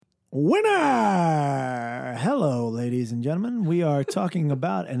Winner! Hello, ladies and gentlemen. We are talking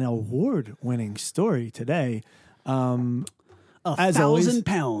about an award-winning story today. As 1,000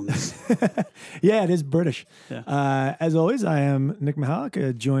 pounds. Yeah, it is British. Yeah. As always, I am Nick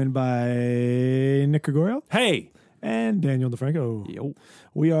Mihalik, joined by Nick Gregorio. Hey! And Daniel DeFranco. Yo.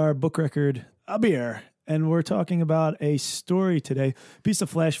 We are Book Record A Beer, and we're talking about a story today, piece of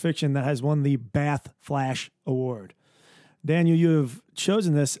flash fiction that has won the Bath Flash Award. Daniel, you have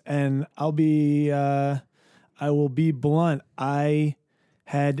chosen this, and I will be blunt. I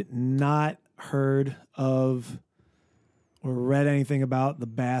had not heard of or read anything about the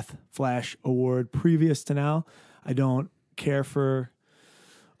Bath Flash Award previous to now. I don't care for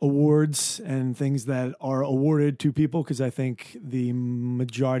awards and things that are awarded to people because I think the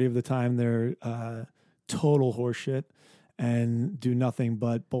majority of the time they're total horseshit and do nothing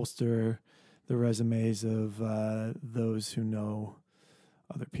but bolster the resumes of those who know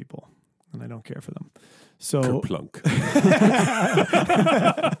other people, and I don't care for them. So Kerplunk.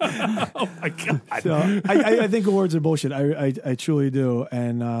 Oh my god! So I think awards are bullshit. I truly do,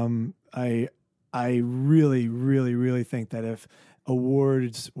 and I really, really, really think that if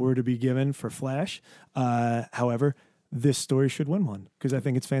awards were to be given for Flash, however, this story should win one because I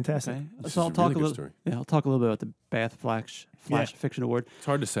think it's fantastic. Okay. This So is I'll a talk really a good little. story. Yeah, I'll talk a little bit about the Bath Flash Fiction Award. It's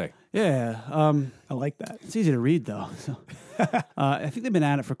hard to say. Yeah, I like that. it's easy to read though. So, I think they've been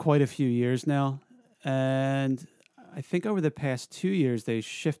at it for quite a few years now, and I think over the past 2 years they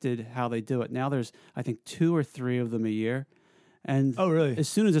shifted how they do it. Now there's I think 2 or 3 of them a year, and Oh, really? as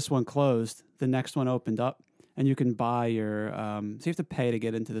soon as this one closed, the next one opened up, and you can buy your. So you have to pay to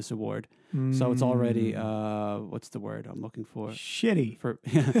get into this award. So it's already what's the word I'm looking for? Shitty. For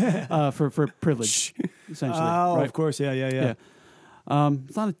for privilege, essentially. Oh, right? of course. Yeah.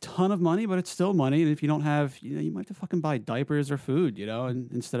 It's not a ton of money, but it's still money. And if you don't have, you might have to fucking buy diapers or food,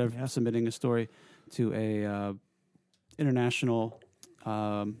 and instead of submitting a story to a international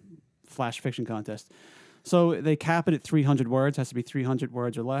flash fiction contest. So they cap it at 300 words. Has to be 300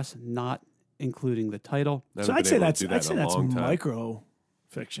 words or less, not including the title. So I'd say that's micro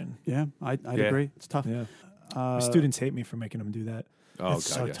fiction. Yeah, I'd agree. It's tough. Yeah. My students hate me for making them do that. Oh It's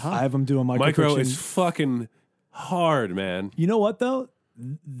god! so yes. tough. I have them do a micro Micro fiction. is fucking hard, man. You know what though?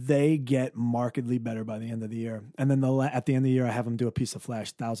 They get markedly better by the end of the year, and then at the end of the year, I have them do a piece of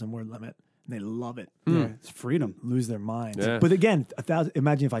Flash 1,000-word limit, and they love it. Yeah, it's freedom. Lose their minds. Yeah. But again, 1,000.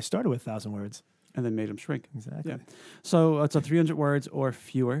 Imagine if I started with 1,000 words. And then made them shrink. Exactly. Yeah. So it's a 300 words or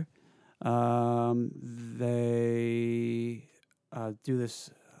fewer. They do this.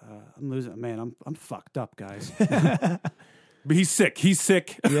 I'm losing. Man, I'm fucked up, guys. But he's sick. He's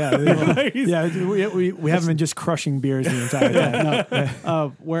sick. Yeah, we haven't been just crushing beers the entire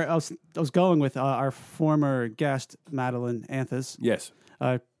time. Where I was going with our former guest, Madeline Anthas. Yes.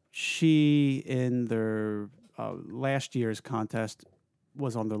 She, in their last year's contest,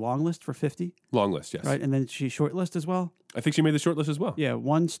 was on the long list for 50. Long list. Yes. Right, and then she shortlist as well. I think she made the short list as well. Yeah,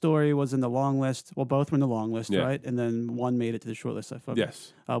 one story was in the long list. Well, both were in the long list, Yeah. right? And then one made it to the short list. I thought.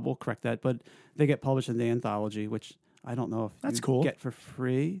 Yes. We'll correct that. But they get published in the anthology, which I don't know if That's you cool. get for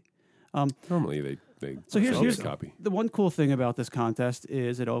free. Normally they So here's a copy. the one cool thing about this contest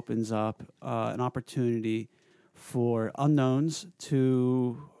is it opens up an opportunity for unknowns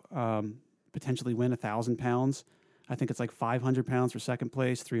to potentially win £1,000. I think it's like £500 for second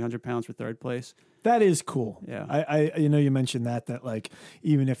place, £300 for third place. That is cool. Yeah. I you mentioned that like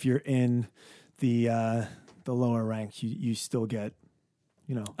even if you're in the lower ranks, you still get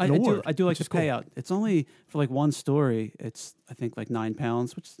an award. I do like the cool. payout. It's only for like one story. It's I think like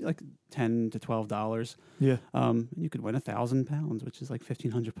 £9, which is like $10 to $12. Yeah. You could win £1,000, which is like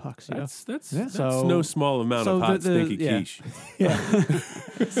 $1,500. You know? That's So- no small amount so of hot the- stinky yeah. quiche.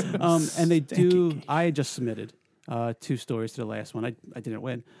 And they do. Stinky. I had just submitted 2 stories to the last one. I didn't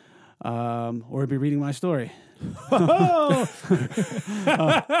win, or I'd be reading my story.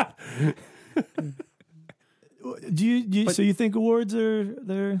 Do you so you think awards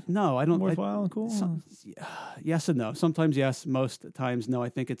they're No, I don't. worthwhile and cool? Yes and no. Sometimes yes, most times no. I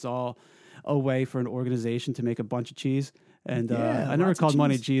think it's all a way for an organization to make a bunch of cheese. And Yeah, I never lots of called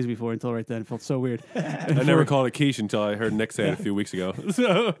money cheese. cheese before until right then. It felt so weird. I never called it quiche until I heard Nick say it a few weeks ago.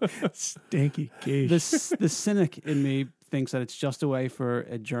 So Stinky quiche. The cynic in me thinks that it's just a way for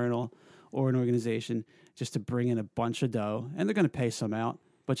a journal or an organization just to bring in a bunch of dough, and they're going to pay some out,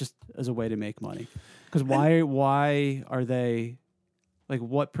 but just as a way to make money. Because why are they like?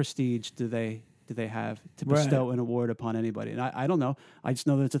 What prestige do they have to bestow an award upon anybody? And I don't know. I just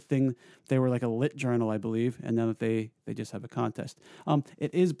know that it's a thing. They were like a lit journal, I believe, and now that they just have a contest.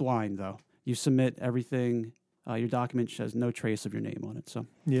 It is blind though. You submit everything your document has no trace of your name on it. So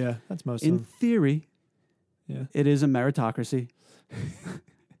Yeah, that's most in of them. theory, Yeah. it is a meritocracy.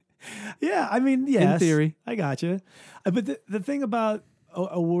 Yeah, I mean, yes. In theory. I got you. But the thing about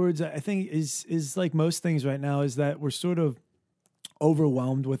awards, I think, is like most things right now, is that we're sort of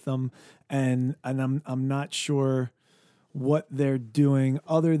overwhelmed with them, and I'm not sure what they're doing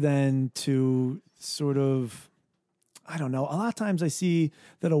other than to sort of, I don't know. A lot of times I see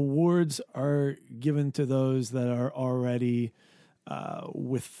that awards are given to those that are already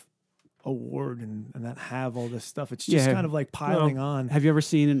with award and that have all this stuff. It's just kind of like piling on. Have you ever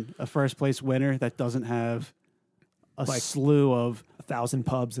seen a first place winner that doesn't have a slew of 1,000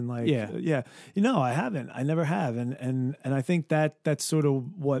 pubs and like, Yeah. You know, I haven't. I never have. And I think that's sort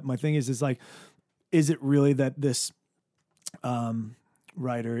of what my thing is like, is it really that this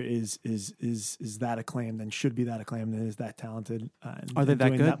writer is that acclaimed and should be that acclaimed and is that talented? And Are they that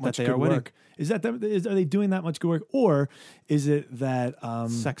doing good that much that they are winning? work? Is that are they doing that much good work, or is it that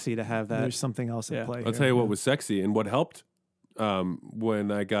sexy to have that? there's something else at play? I'll tell you what was sexy and what helped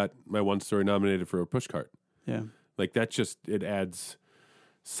when I got my one story nominated for a push cart. Yeah. Like that it adds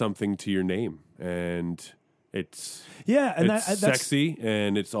something to your name, and it's that's sexy,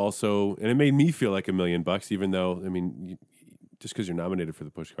 and it's also, and it made me feel like $1 million, even though, I mean, just because you're nominated for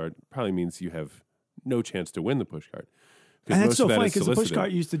the push cart probably means you have no chance to win the push cart. And that's so funny because the push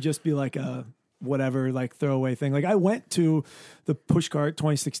cart used to just be like a whatever, like throwaway thing. Like I went to the push cart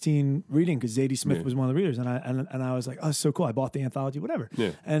 2016 reading because Zadie Smith was one of the readers, and I was like, oh, so cool. I bought the anthology, whatever.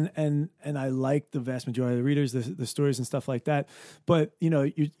 Yeah. And I liked the vast majority of the readers, the stories and stuff like that. But you know,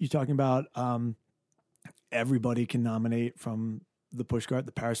 you're talking about everybody can nominate from the push cart.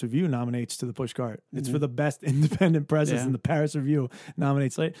 The Paris Review nominates to the push cart. It's for the best independent presses, and the Paris Review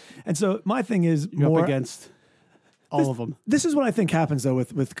nominates. And so my thing is you're up against all of them. This is what I think happens though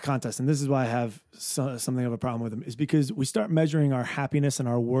with contests, and this is why I have something of a problem with them, is because we start measuring our happiness and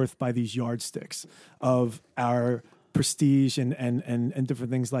our worth by these yardsticks of our prestige and different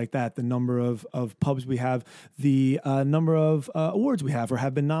things like that. The number of pubs we have, the number of awards we have or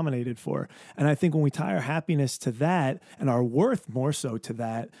have been nominated for. And I think when we tie our happiness to that and our worth more so to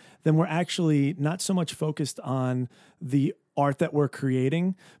that, then we're actually not so much focused on the art that we're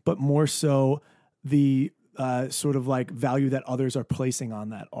creating, but more so the sort of like value that others are placing on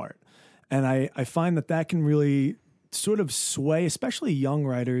that art. And I find that can really sort of sway, especially young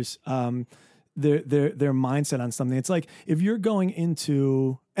writers, their mindset on something. It's like if you're going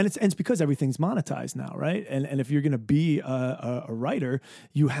into, and it's because everything's monetized now, right? And if you're going to be a writer,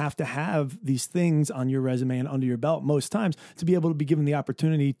 you have to have these things on your resume and under your belt most times to be able to be given the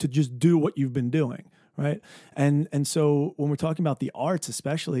opportunity to just do what you've been doing. Right. And so when we're talking about the arts,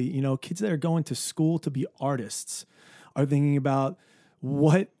 especially, you know, kids that are going to school to be artists are thinking about,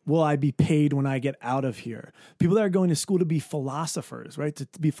 what will I be paid when I get out of here? People that are going to school to be philosophers, right? To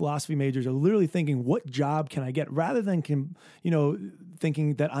be philosophy majors are literally thinking, what job can I get? Rather than,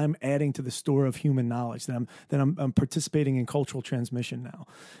 thinking that I'm adding to the store of human knowledge, that I'm participating in cultural transmission now.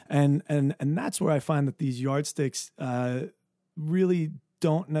 And that's where I find that these yardsticks really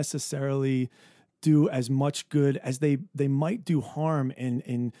don't necessarily do as much good as they might do harm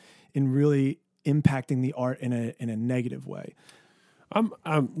in really impacting the art in a negative way.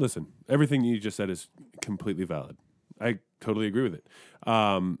 Listen, everything you just said is completely valid. I totally agree with it.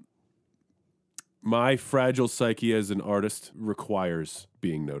 My fragile psyche as an artist requires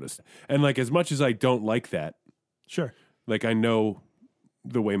being noticed. And like, as much as I don't like that, sure. Like, I know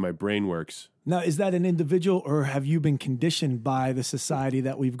the way my brain works. Now, is that an individual, or have you been conditioned by the society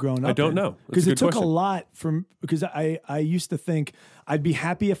that we've grown up in? I don't know. Because it took a lot because I used to think I'd be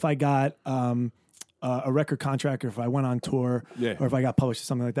happy if I got a record contract, or if I went on tour, or if I got published or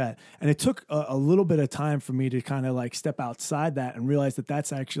something like that. And it took a little bit of time for me to kind of like step outside that and realize that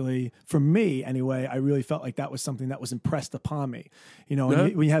that's actually, for me anyway, I really felt like that was something that was impressed upon me. You know,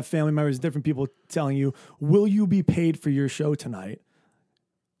 when you have family members, different people telling you, will you be paid for your show tonight?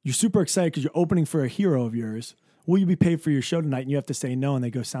 You're super excited because you're opening for a hero of yours. Will you be paid for your show tonight? And you have to say no. And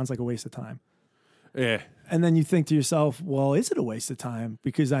they go, sounds like a waste of time. Yeah. And then you think to yourself, well, is it a waste of time?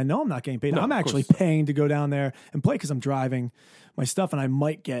 Because I know I'm not getting paid. No, I'm actually paying to go down there and play because I'm driving my stuff. And I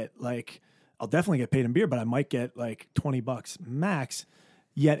might get I'll definitely get paid in beer, but I might get like $20 max.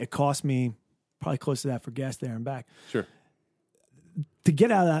 Yet it cost me probably close to that for gas there and back. Sure. To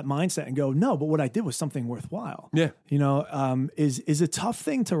get out of that mindset and go, no, but what I did was something worthwhile. Yeah. You know, is a tough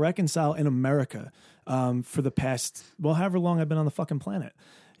thing to reconcile in America for the past, however long I've been on the fucking planet.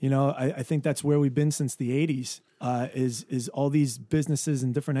 You know, I think that's where we've been since the 80s, is all these businesses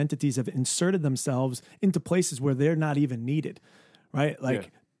and different entities have inserted themselves into places where they're not even needed, right?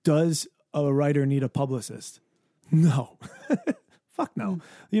 Like, does a writer need a publicist? No. Fuck no.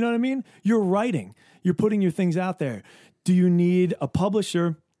 You know what I mean? You're writing. You're putting your things out there. Do you need a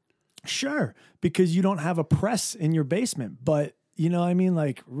publisher? Sure, because you don't have a press in your basement. But you know what I mean?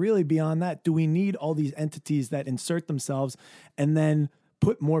 Like, really beyond that, do we need all these entities that insert themselves and then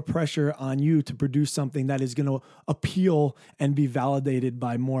put more pressure on you to produce something that is going to appeal and be validated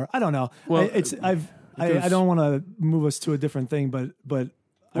by more? I don't know. Well, I don't want to move us to a different thing, but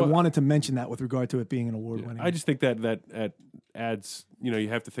I wanted to mention that with regard to it being an award winning. I just think that adds, you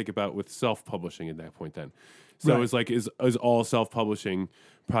have to think about with self-publishing at that point then. So Right. it's like, is all self-publishing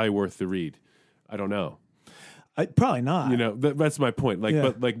probably worth the read? I don't know. Probably not. That's my point. Like, Yeah.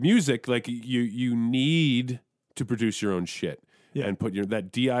 but like music, like you need to produce your own shit and put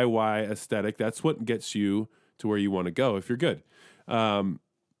that DIY aesthetic. That's what gets you to where you want to go if you're good.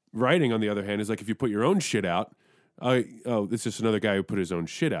 Writing, on the other hand, is like if you put your own shit out. It's just another guy who put his own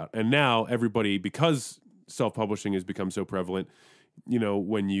shit out, and now everybody, because self-publishing has become so prevalent.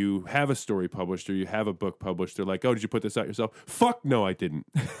 When you have a story published or you have a book published, they're like, "Oh, did you put this out yourself?" Fuck no, I didn't.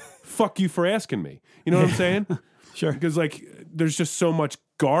 Fuck you for asking me. You know what I'm saying? Sure. Because like, there's just so much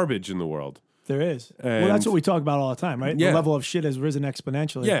garbage in the world. There is. Well, that's what we talk about all the time, right? Yeah. The level of shit has risen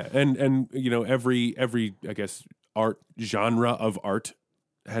exponentially. Yeah, and every I guess genre of art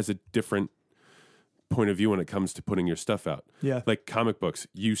has a different point of view when it comes to putting your stuff out. Yeah. Like comic books,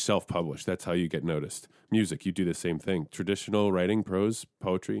 you self-publish. That's how you get noticed. Music, you do the same thing. Traditional writing, prose,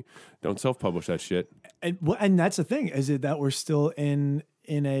 poetry, don't self-publish that shit. And that's the thing, is it that we're still in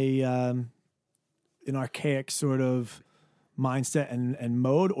a an archaic sort of mindset and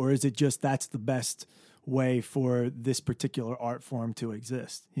mode, or is it just that's the best way for this particular art form to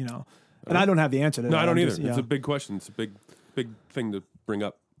exist? And I don't have the answer to that. No, I don't I'm either. just, It's a big question. It's a big thing to bring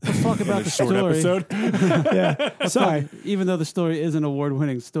up. Let's talk about the Short story. episode. yeah. Sorry. Even though the story is an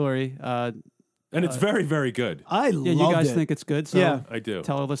award-winning story, And it's very, very good. I loved it. you guys think it's good. So Yeah. I do.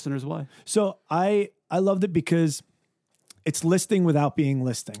 tell our listeners why. So I loved it because it's listing without being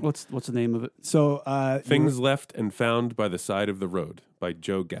listing. What's the name of it? So Things Left and Found by the Side of the Road by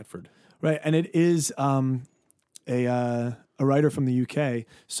Jo Gatford. right, and it is a writer from the UK.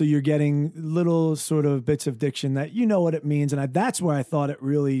 So you're getting little sort of bits of diction that you know what it means, and that's where I thought it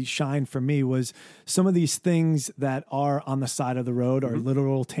really shined for me, was some of these things that are on the side of the road are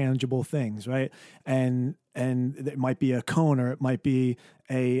literal tangible things, right? And it might be a cone, or it might be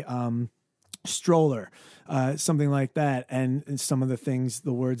a stroller, something like that. And some of the things,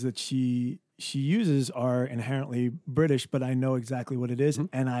 the words that she uses are inherently British, but I know exactly what it is,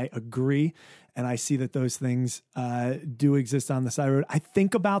 and I agree. And I see that those things do exist on the side of the road. I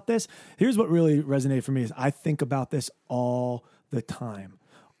think about this. Here's what really resonated for me is I think about this all the time.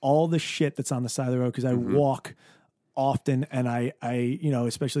 All the shit that's on the side of the road, because I walk often, and I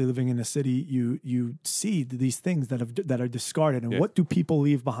especially living in the city, you see these things that are discarded. And what do people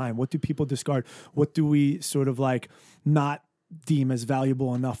leave behind? What do people discard? What do we sort of like not deem as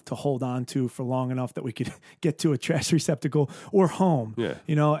valuable enough to hold on to for long enough that we could get to a trash receptacle or home,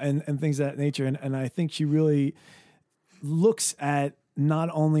 and things of that nature. And I think she really looks at not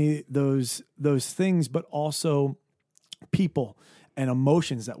only those things, but also people and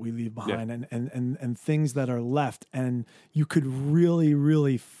emotions that we leave behind, and things that are left. And you could really,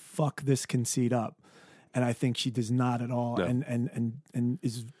 really fuck this conceit up. And I think she does not at all. No. And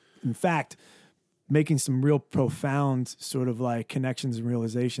is in fact making some real profound sort of like connections and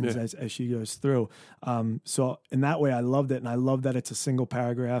realizations as she goes through. So in that way, I loved it. And I love that it's a single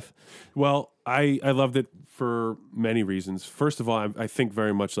paragraph. Well, I loved it for many reasons. First of all, I think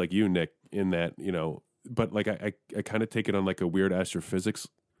very much like you, Nick, in that, but like I kind of take it on like a weird astrophysics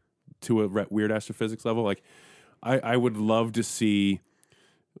level. Like I would love to see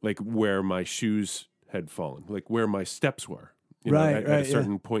like where my shoes had fallen, like where my steps were. At a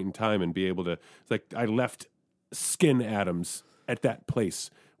certain point in time, and be able to, it's like I left skin atoms at that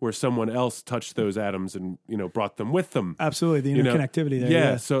place where someone else touched those atoms and brought them with them. Absolutely, the interconnectivity there.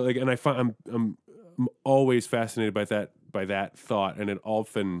 Yeah. So like, and I find I'm always fascinated by that thought, and it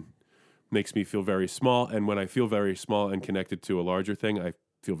often makes me feel very small. And when I feel very small and connected to a larger thing, I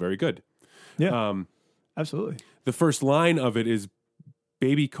feel very good. Yeah. Absolutely. The first line of it is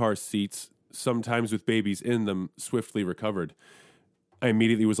baby car seats, sometimes with babies in them, swiftly recovered. I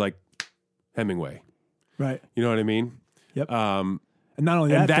immediately was like, Hemingway. Right. You know what I mean? Yep. And not only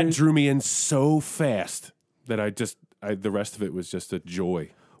that, that drew me in so fast that the rest of it was just a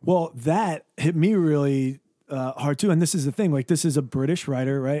joy. Well, that hit me really hard too. And this is the thing, like this is a British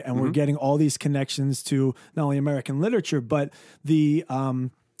writer, right? And we're getting all these connections to not only American literature, but the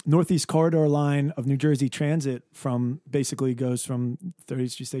Northeast Corridor line of New Jersey Transit basically goes from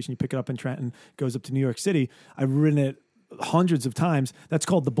 30th Street Station, you pick it up in Trenton, goes up to New York City. I've ridden it hundreds of times. That's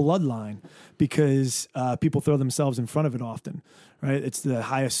called the Blood Line because people throw themselves in front of it often, right? It's the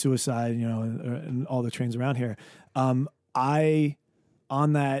highest suicide, in all the trains around here. I,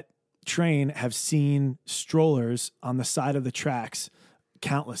 on that train, have seen strollers on the side of the tracks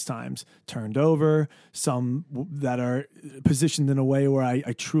countless times, turned over, some that are positioned in a way where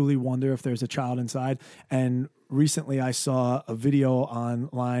I truly wonder if there's a child inside. And recently I saw a video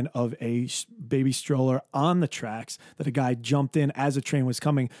online of a baby stroller on the tracks that a guy jumped in as a train was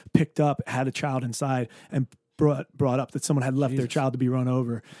coming, picked up, had a child inside, and brought up that someone had left their child to be run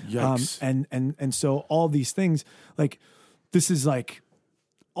over. Yikes. And so all these things, like, this is like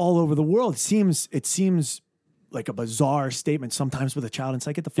all over the world. It seems like a bizarre statement sometimes with a child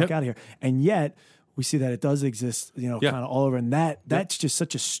inside, get the fuck out of here. And yet we see that it does exist, kind of all over. And that's just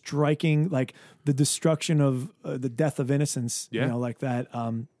such a striking, like the destruction of the death of innocence, like that.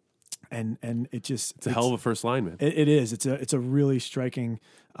 And it's a hell of a first line, man. It is. It's a really striking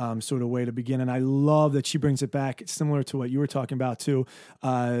sort of way to begin. And I love that she brings it back. It's similar to what you were talking about too,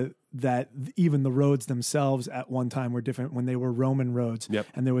 that even the roads themselves at one time were different when they were Roman roads. Yep.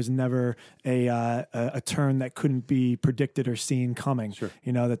 And there was never a turn that couldn't be predicted or seen coming. Sure.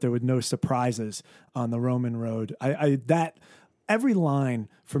 That there were no surprises on the Roman road. That every line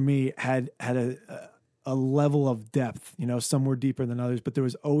for me had a level of depth. Some were deeper than others, but there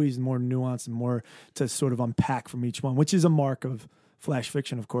was always more nuance and more to sort of unpack from each one, which is a mark of flash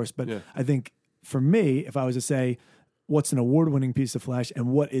fiction, of course. But I think for me, if I was to say what's an award-winning piece of flash and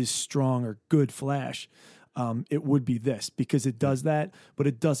what is strong or good flash, it would be this, because it does that, but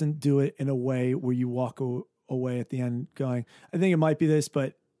it doesn't do it in a way where you walk away at the end going, I think it might be this,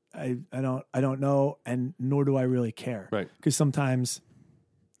 but I don't know, and nor do I really care. Right. Because sometimes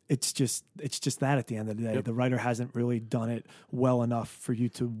it's just that at the end of the day. Yep. The writer hasn't really done it well enough for you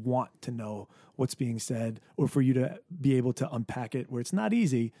to want to know what's being said, or for you to be able to unpack it, where it's not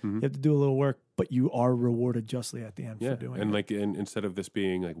easy. Mm-hmm. You have to do a little work, but you are rewarded justly at the end for doing it. And instead of this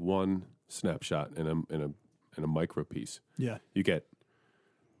being like one snapshot in a micro piece, you get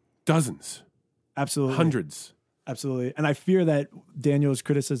dozens, absolutely, hundreds. Absolutely. And I fear that Daniel's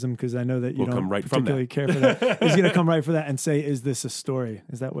criticism, because I know that you don't right particularly care for that, is going to come right for that and say, is this a story?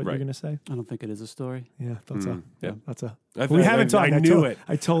 Is that what you're going to say? I don't think it is a story. Yeah, thought so. Yeah. That's a. We haven't talked. I knew it.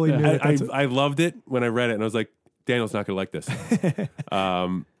 I totally knew it. I loved it when I read it, and I was like, Daniel's not going to like this.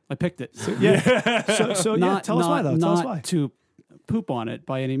 I picked it. So tell us why, though. Tell us why. Not to poop on it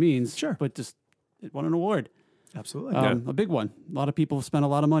by any means. Sure. But just, it won an award. Absolutely. A big one. A lot of people spent a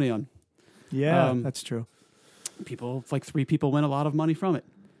lot of money on. Yeah, that's true. Like 3 people win a lot of money from it.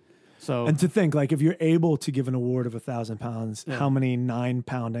 So, and to think, like, if you're able to give an award of £1,000, how many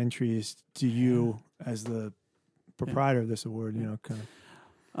 9-pound entries do you, as the proprietor of this award, kind of?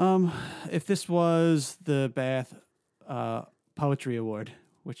 if this was the Bath Poetry Award,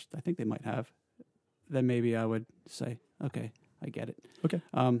 which I think they might have, then maybe I would say, okay, I get it. Okay.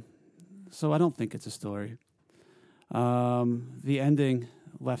 So I don't think it's a story. The ending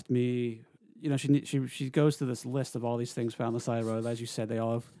left me. She goes through this list of all these things found on the side of the road. As you said,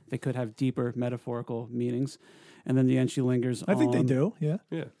 they could have deeper metaphorical meanings, and then the end she lingers. I think they do. Yeah.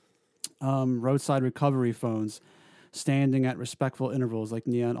 Roadside recovery phones, standing at respectful intervals like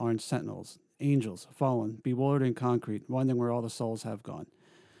neon orange sentinels, angels fallen, bewildered in concrete, wondering where all the souls have gone.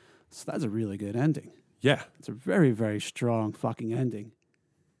 So that's a really good ending. Yeah, it's a very, very strong fucking ending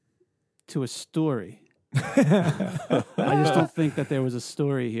to a story. I just don't think that there was a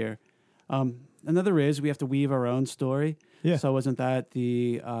story here. Another is we have to weave our own story. Yeah. So isn't that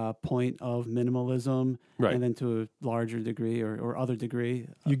the point of minimalism? Right. And then to a larger degree or other degree,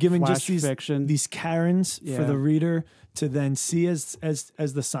 you're giving flash just fiction. these Karens for the reader to then see as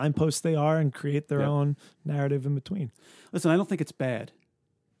the signposts they are and create their own narrative in between. Listen, I don't think it's bad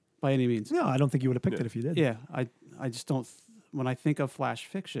by any means. No, I don't think you would have picked it if you did. Yeah, I just don't. When I think of flash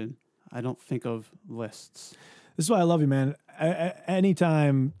fiction, I don't think of lists. This is why I love you, man.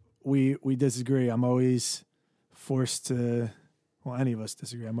 Anytime we disagree, I'm always forced to, any of us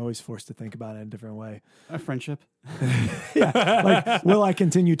disagree, I'm always forced to think about it in a different way. A friendship. Like, will I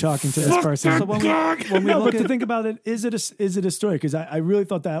continue talking to this person? So when we look but to think about it, is it a story? Because I really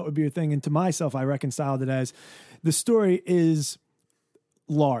thought that would be a thing. And to myself, I reconciled it as the story is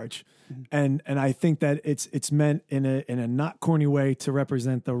large. And I think that it's meant in a not corny way to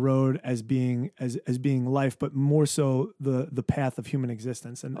represent the road as being life, but more so the path of human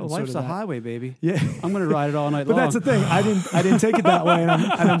existence. And life's a highway, baby. Yeah, I'm going to ride it all night but long. that's the thing. I didn't take it that way, and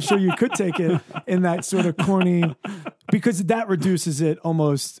I'm sure you could take it in that sort of corny because that reduces it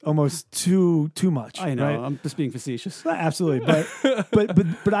almost too much. I know. right? I'm just being facetious. Absolutely,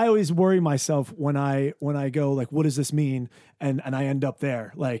 but I always worry myself when I go like, what does this mean? And I end up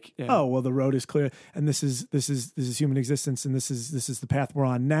there like, oh well, the road is clear, and this is human existence, and this is the path we're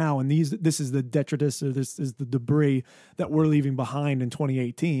on now, and this is the detritus, or this is the debris that we're leaving behind in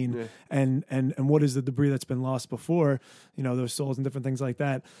 2018, and what is the debris that's been lost before, those souls and different things like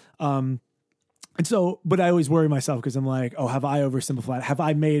that. And so, but I always worry myself because I'm like, oh, have I oversimplified? Have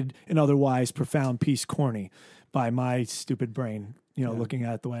I made an otherwise profound piece corny by my stupid brain, looking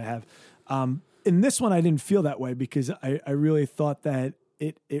at it the way I have? In this one, I didn't feel that way because I really thought that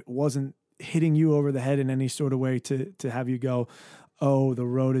it wasn't hitting you over the head in any sort of way to have you go, oh, the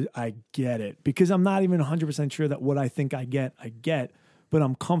road is, I get it. Because I'm not even 100% sure that what I think I get, but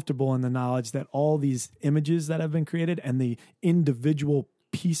I'm comfortable in the knowledge that all these images that have been created and the individual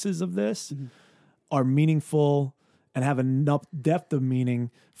pieces of this are meaningful and have enough depth of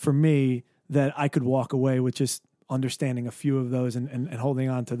meaning for me that I could walk away with just understanding a few of those and holding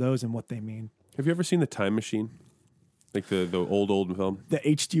on to those and what they mean. Have you ever seen The Time Machine? Like the old film? The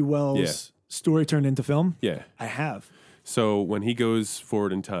H.G. Wells story turned into film? Yeah. I have. So when he goes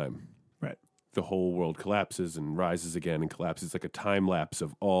forward in time, right, the whole world collapses and rises again and collapses. It's like a time lapse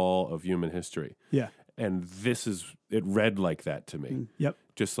of all of human history. Yeah. And it read like that to me. Yep.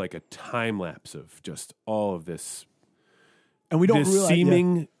 Just like a time lapse of just all of this. And we don't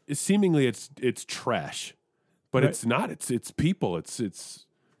realize seemingly it's trash, but it's not. It's people. It's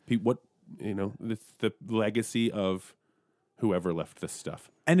what, it's the legacy of whoever left this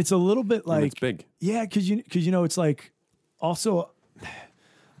stuff. And it's a little bit like, and it's big. Yeah. Cause it's like also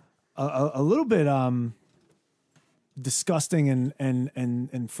a little bit, disgusting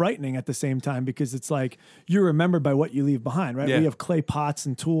and frightening at the same time, because it's like you're remembered by what you leave behind, right? We have clay pots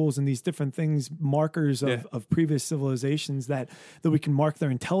and tools and these different things, markers of previous civilizations that we can mark their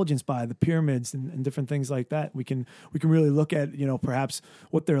intelligence by, the pyramids and different things like that. We can really look at, perhaps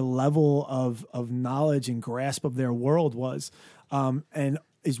what their level of knowledge and grasp of their world was. And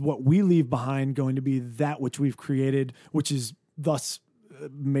is what we leave behind going to be that which we've created, which is thus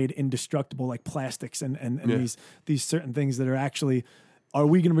made indestructible, like plastics and these certain things that are actually, are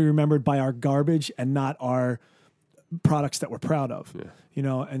we going to be remembered by our garbage and not our products that we're proud of?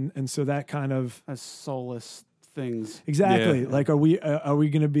 And so that kind of as soulless things. Exactly. Like, are we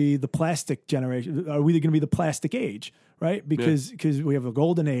going to be the plastic generation? Are we going to be the plastic age? Right? Because we have a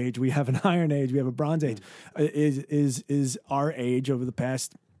golden age, we have an iron age, we have a bronze age. Is our age over the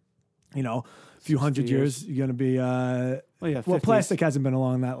past, few hundred years going to be plastic hasn't been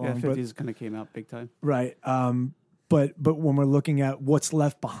along that long. 50s kind of came out big time. Right. But when we're looking at what's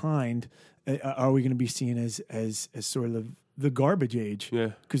left behind, are we going to be seen as sort of the garbage age?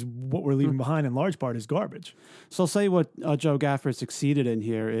 Yeah. Because what we're leaving behind in large part is garbage. So I'll say what Jo Gatford succeeded in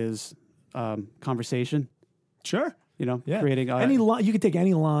here is conversation. Sure. Creating any line. You could take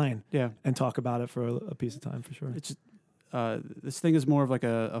any line and talk about it for a piece of time for sure. It's this thing is more of like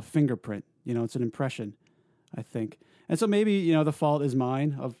a fingerprint. It's an impression, I think. And so maybe, the fault is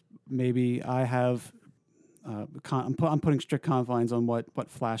mine of maybe I have, I'm putting strict confines on what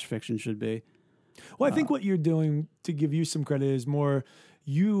flash fiction should be. Well, I think what you're doing, to give you some credit, is more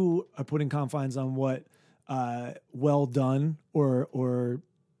you are putting confines on what well done or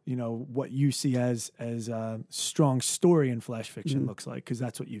what you see as a strong story in flash fiction looks like, because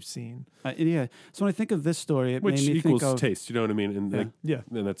that's what you've seen. So when I think of this story, it which made me equals think of taste. You know what I mean? And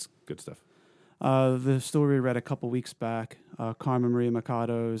and that's good stuff. The story we read a couple weeks back, Carmen Maria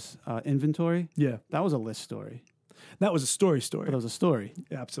Machado's Inventory. Yeah, that was a list story. That was a story. But it was a story.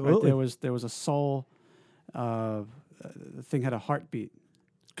 Yeah, absolutely. Right? There was a soul. The thing had a heartbeat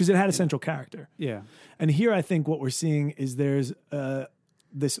because it had a central character. Yeah, and here I think what we're seeing is there's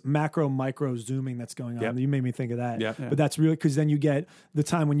this macro micro zooming that's going on. Yep. You made me think of that. Yep. But that's really because then you get the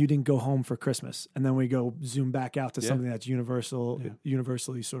time when you didn't go home for Christmas, and then we go zoom back out to something that's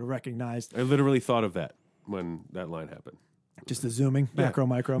universally sort of recognized. I literally thought of that when that line happened. Just the zooming, macro,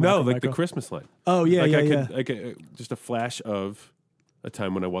 micro. No, macro, like micro. the Christmas line. Oh yeah, I could just a flash of a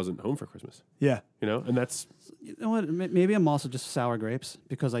time when I wasn't home for Christmas. Yeah, and that's. You know what? Maybe I'm also just sour grapes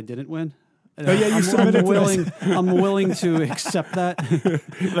because I didn't win. Oh yeah, I'm willing to accept that.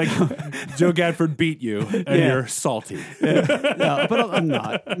 Like Jo Gatford beat you, and you're salty. No, but I'm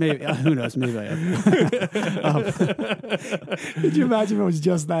not. Maybe who knows? Maybe I am. Could you imagine if it was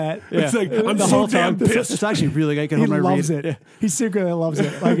just that? Yeah. It's like I'm the so whole damn time. pissed. It's actually really good. He loves it. Yeah. He secretly loves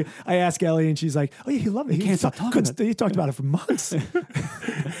it. Like I ask Ellie, and she's like, "Oh yeah, he loved it. He can't stop talking about it. He talked about it for months."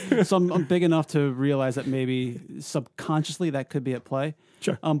 So I'm big enough to realize that maybe subconsciously that could be at play.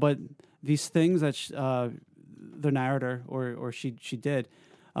 Sure. But these things that the narrator, or she did.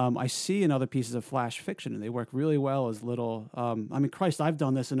 I see in other pieces of flash fiction, and they work really well as little. I mean, Christ, I've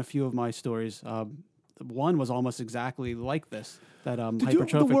done this in a few of my stories. One was almost exactly like this that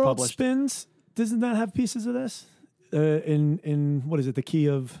Hypertrophic the World published. Spins, doesn't that have pieces of this? In what is it, the Key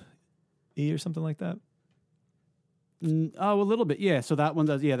of E or something like that? Oh, a little bit, yeah. So that one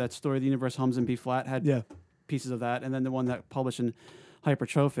does, that story, The Universe Hums in B Flat, had pieces of that. And then the one that published in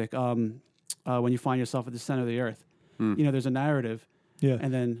Hypertrophic, When You Find Yourself at the Center of the Earth. There's a narrative. Yeah.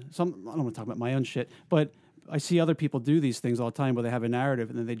 And then I don't want to talk about my own shit, but I see other people do these things all the time where they have a narrative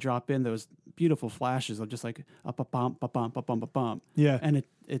and then they drop in those beautiful flashes of just like bump. Yeah. And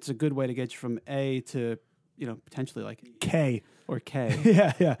it's a good way to get you from A to, potentially like K. Or K.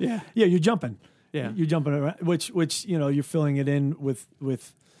 Yeah, you're jumping. Yeah. You're jumping around, which you're filling it in with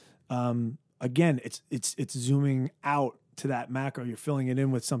again, it's zooming out to that macro. You're filling it in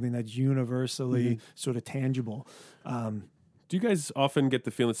with something that's universally sort of tangible. Do you guys often get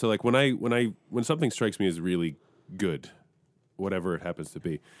the feeling? So, like when something strikes me as really good, whatever it happens to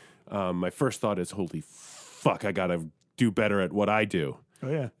be, my first thought is, "Holy fuck! I gotta do better at what I do." Oh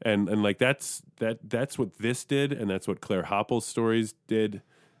yeah, and like that's what this did, and that's what Claire Hoppel's stories did,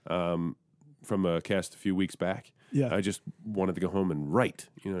 from a cast a few weeks back. Yeah, I just wanted to go home and write.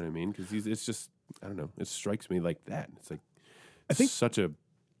 You know what I mean? Because it's just, I don't know. It strikes me like that. It's like I think such a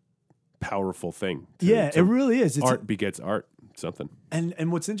powerful thing. It really is. Art begets art. Something. And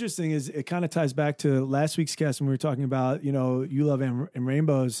what's interesting is it kind of ties back to last week's cast when we were talking about, you love in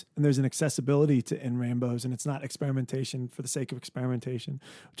rainbows, and there's an accessibility to in rainbows, and it's not experimentation for the sake of experimentation,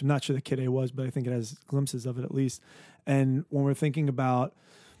 which I'm not sure the Kid A was, but I think it has glimpses of it at least. And when we're thinking about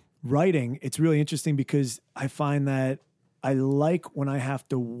writing, it's really interesting because I find that I like when I have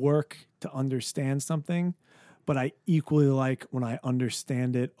to work to understand something, but I equally like when I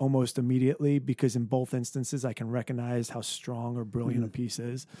understand it almost immediately, because in both instances I can recognize how strong or brilliant a piece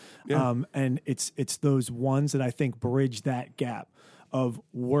is. Yeah. And it's those ones that I think bridge that gap of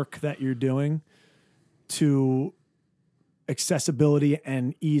work that you're doing to accessibility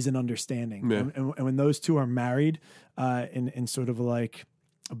and ease and understanding. Yeah. And when those two are married in sort of like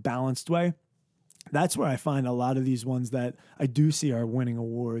a balanced way, that's where I find a lot of these ones that I do see are winning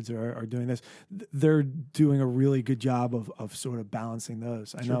awards or are doing this. They're doing a really good job of sort of balancing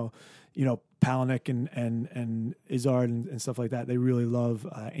those. I know, Palahniuk and Izzard and stuff like that. They really love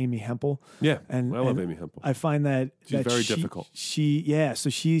Amy Hempel. Yeah, and I love Amy Hempel. I find that she's very difficult. So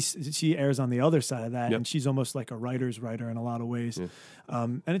she airs on the other side of that, and she's almost like a writer's writer in a lot of ways. Yeah.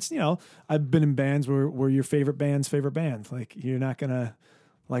 And it's I've been in bands where your favorite band's favorite band. Like you're not gonna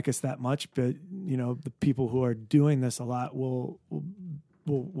like us that much, but the people who are doing this a lot will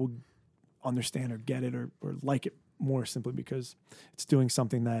understand or get it or like it more simply because it's doing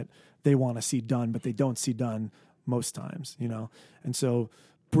something that they want to see done, but they don't see done most times, And so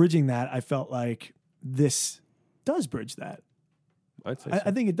bridging that, I felt like this does bridge that. I'd say so.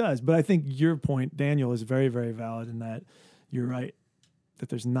 I think it does, but I think your point, Daniel, is very, very valid in that you're right, that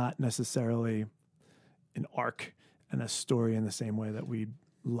there's not necessarily an arc and a story in the same way that we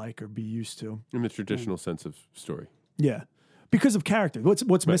like or be used to in the traditional sense of story. Yeah, because of character.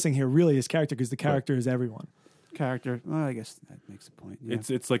 What's missing here really is character, because the character is everyone. Character. Well, I guess that makes a point. Yeah.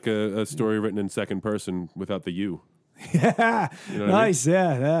 It's like a story written in second person without the you. Yeah, nice. I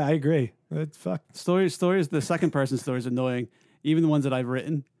mean? Yeah, I agree. Fuck. Stories. The second person stories are annoying. Even the ones that I've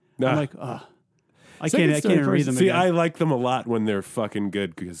written, I'm like, I can't even read them. See, again. I like them a lot when they're fucking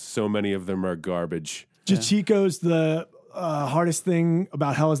good because so many of them are garbage. Chico's the hardest thing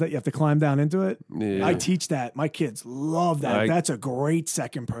about hell is that you have to climb down into it. Yeah. I teach that. My kids love that. That's a great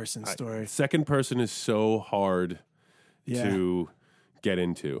second person story. Second person is so hard to get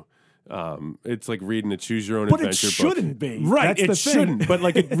into. It's like reading a choose your own adventure book. But it shouldn't be. Right, That's it shouldn't. But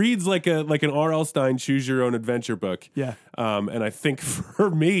like it reads like an R.L. Stine choose your own adventure book. Yeah. And I think for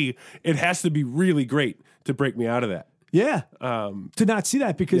me, it has to be really great to break me out of that. Yeah. To not see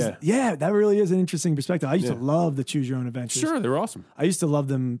that because, that really is an interesting perspective. I used to love the Choose Your Own Adventures. Sure, they were awesome. I used to love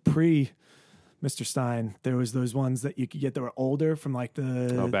them pre Mr. Stein. There was those ones that you could get that were older from like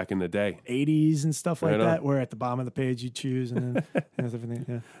the back in the day 80s and stuff like that, where at the bottom of the page you choose and then everything.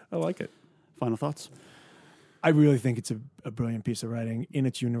 Yeah. I like it. Final thoughts? I really think it's a brilliant piece of writing in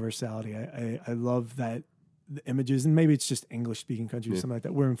its universality. I love that the images, and maybe it's just English speaking countries, something like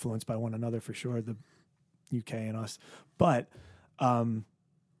that. We're influenced by one another for sure. The UK and us, but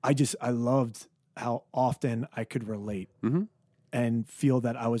I loved how often I could relate and feel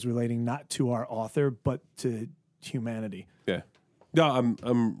that I was relating not to our author but to humanity. Yeah, no,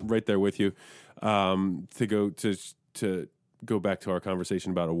 I'm right there with you. To go to go back to our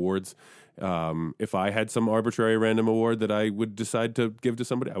conversation about awards. If I had some arbitrary random award that I would decide to give to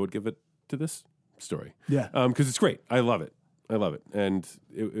somebody, I would give it to this story. Yeah. Because it's great. I love it. And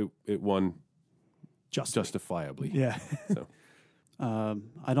it won justifiably. Yeah. So.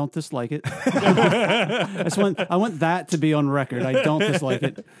 I don't dislike it. I want that to be on record. I don't dislike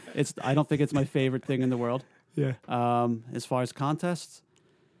it. I don't think it's my favorite thing in the world. Yeah. As far as contests,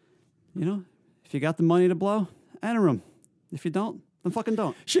 if you got the money to blow, enter them. If you don't, then fucking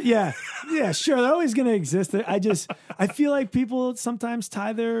don't. Yeah, sure. They're always going to exist. I feel like people sometimes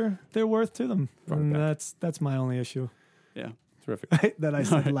tie their worth to them, and that's my only issue. Yeah, terrific. That I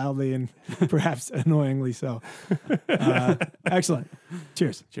said loudly and perhaps annoyingly so. Excellent.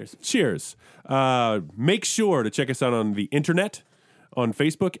 Cheers. Make sure to check us out on the internet. On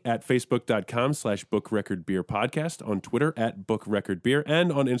Facebook at facebook.com/bookrecordbeerpodcast, on Twitter at bookrecordbeer,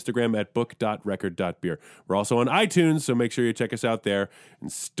 and on Instagram at book.record.beer. We're also on iTunes, so make sure you check us out there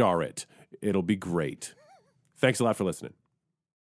and star it. It'll be great. Thanks a lot for listening.